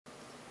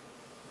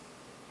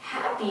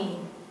happy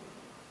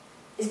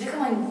is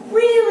becoming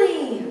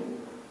really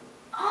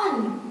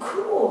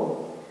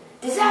uncool.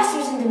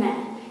 Disaster's in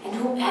demand, and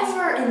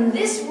whoever in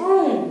this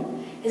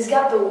room has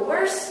got the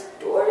worst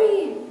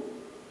story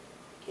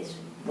is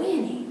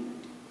winning.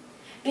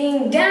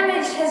 Being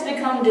damaged has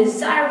become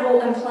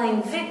desirable, and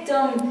playing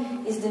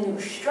victim is the new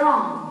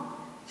strong.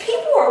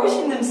 People are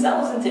wishing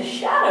themselves into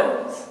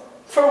shadows.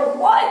 For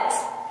what?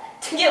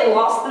 To get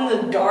lost in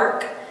the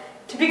dark?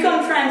 To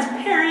become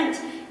transparent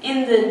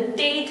in the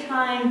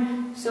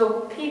daytime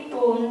so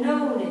people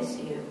notice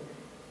you?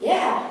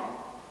 Yeah,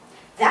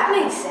 that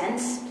makes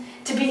sense.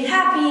 To be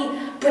happy,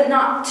 but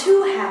not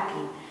too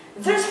happy.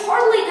 There's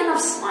hardly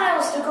enough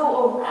smiles to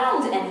go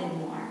around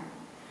anymore.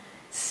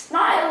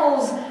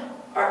 Smiles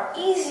are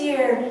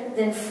easier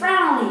than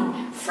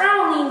frowning.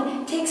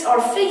 Frowning takes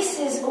our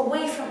faces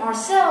away from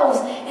ourselves,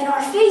 and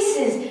our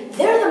faces,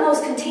 they're the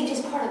most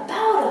contagious part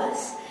about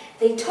us.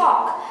 They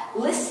talk,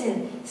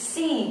 listen,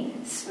 see,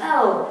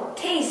 smell,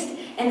 taste,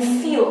 and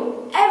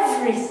feel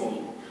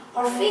everything.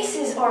 Our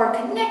faces are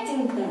a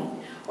connecting point,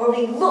 where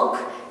we look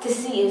to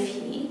see if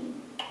he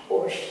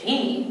or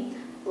she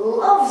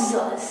loves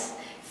us.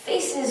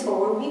 Faces are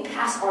where we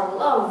pass our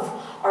love,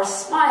 our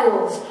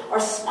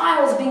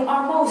smiles being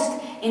our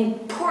most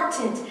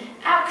important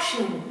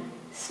action.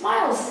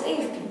 Smiles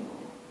save people.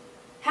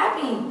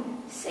 Happy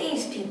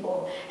saves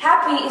people.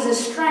 Happy is a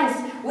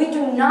strength we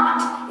do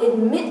not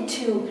admit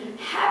to.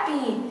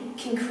 Happy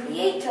can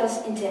create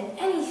us into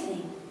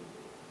anything.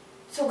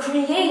 So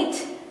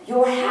create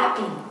your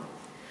happy.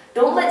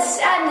 Don't let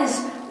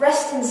sadness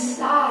rest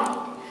inside,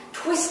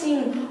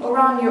 twisting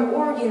around your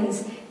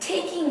organs,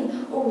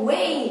 taking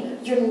away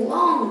your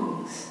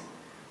lungs.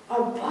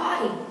 Our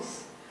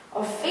bodies,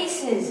 our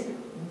faces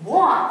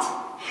want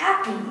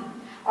happy.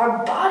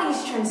 Our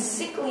bodies turn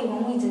sickly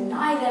when we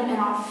deny them, and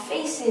our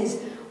faces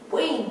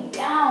weigh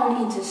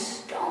down into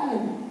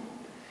stone.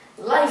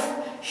 Life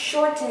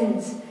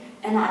shortens,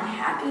 and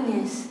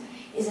unhappiness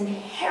is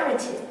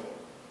inherited.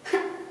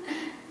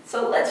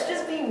 So let's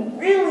just be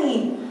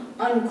really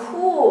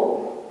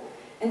uncool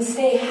and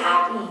stay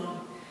happy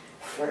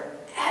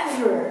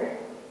forever.